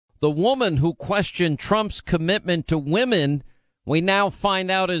The woman who questioned Trump's commitment to women, we now find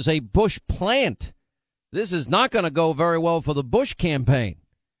out is a Bush plant. This is not going to go very well for the Bush campaign.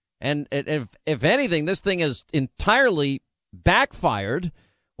 And if anything, this thing is entirely backfired.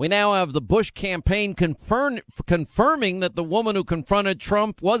 We now have the Bush campaign confirming that the woman who confronted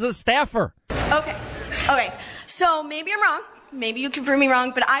Trump was a staffer. Okay. So maybe I'm wrong. Maybe you can prove me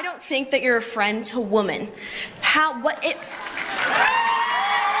wrong, but I don't think that you're a friend to woman.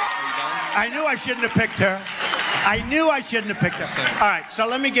 I knew I shouldn't have picked her. All right, so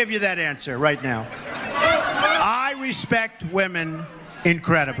let me give you that answer right now. I respect women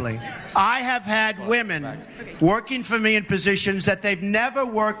incredibly. I have had women working for me in positions that they've never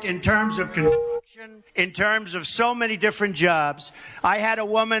worked in terms of construction, in terms of so many different jobs. I had a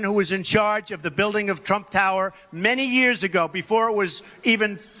woman who was in charge of the building of Trump Tower many years ago, before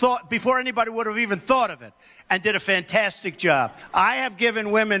anybody would have even thought of it, and did a fantastic job. I have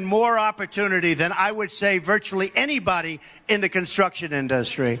given women more opportunity than I would say virtually anybody in the construction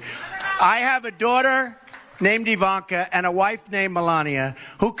industry. I have a daughter named Ivanka and a wife named Melania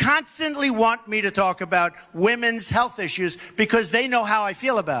who constantly want me to talk about women's health issues because they know how I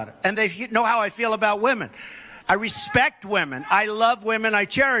feel about it, and they know how I feel about women. I respect women. I love women. I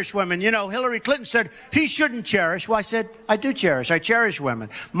cherish women. You know, Hillary Clinton said he shouldn't cherish. Well, I said I do cherish. I cherish women.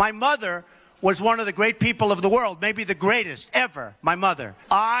 My mother was one of the great people of the world, maybe the greatest ever, my mother.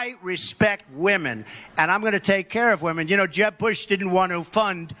 I respect women, and I'm going to take care of women. You know, Jeb Bush didn't want to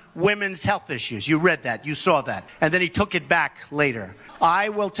fund women's health issues. You read that. You saw that. And then he took it back later. I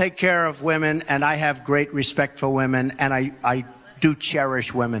will take care of women, and I have great respect for women, and I do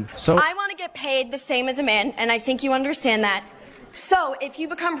cherish women. So I want to get paid the same as a man, and I think you understand that. So if you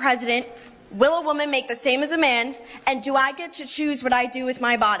become president, will a woman make the same as a man, and do I get to choose what I do with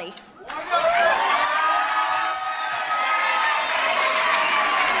my body?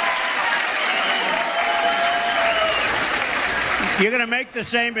 You're going to make the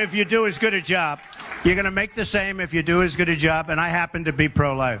same if you do as good a job. You're going to make the same if you do as good a job, and I happen to be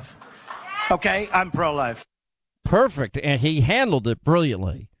pro-life. Okay? I'm pro-life. Perfect, and he handled it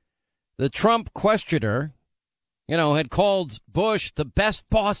brilliantly. The Trump questioner, had called Bush the best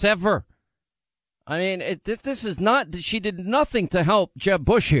boss ever. I mean, this is not, she did nothing to help Jeb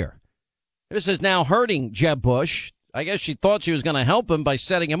Bush here. This is now hurting Jeb Bush. I guess she thought she was going to help him by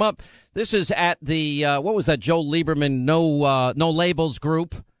setting him up. This is at the, what was that, Joe Lieberman No Labels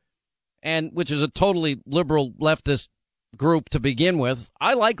group, and which is a totally liberal leftist group to begin with.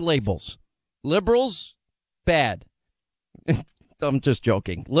 I like labels. Liberals, bad. I'm just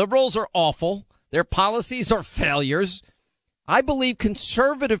joking. Liberals are awful. Their policies are failures. I believe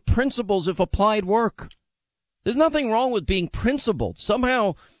conservative principles, if applied, work. There's nothing wrong with being principled.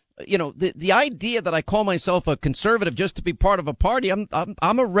 Somehow, the idea that I call myself a conservative just to be part of a party,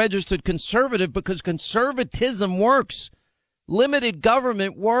 I'm a registered conservative because conservatism works. Limited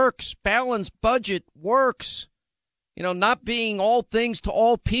government works. Balanced budget works. Not being all things to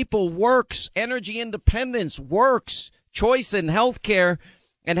all people works. Energy independence works. Choice in healthcare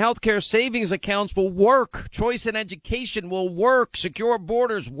and healthcare savings accounts will work. Choice in education will work. Secure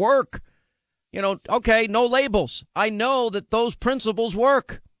borders work. Okay, no labels. I know that those principles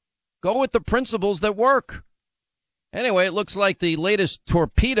work. Go with the principles that work. Anyway, it looks like the latest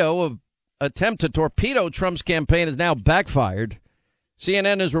attempt to torpedo Trump's campaign has now backfired.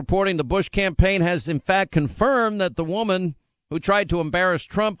 CNN is reporting the Bush campaign has in fact confirmed that the woman who tried to embarrass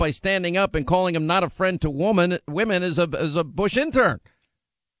Trump by standing up and calling him not a friend to women is a Bush intern.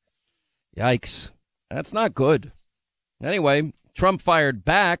 Yikes. That's not good. Anyway, Trump fired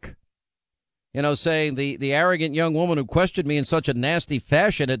back, saying the arrogant young woman who questioned me in such a nasty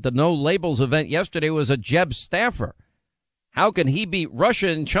fashion at the No Labels event yesterday was a Jeb staffer. How can he beat Russia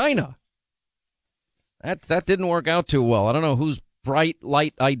and China? That didn't work out too well. I don't know whose bright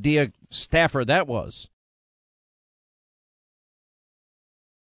light idea staffer that was.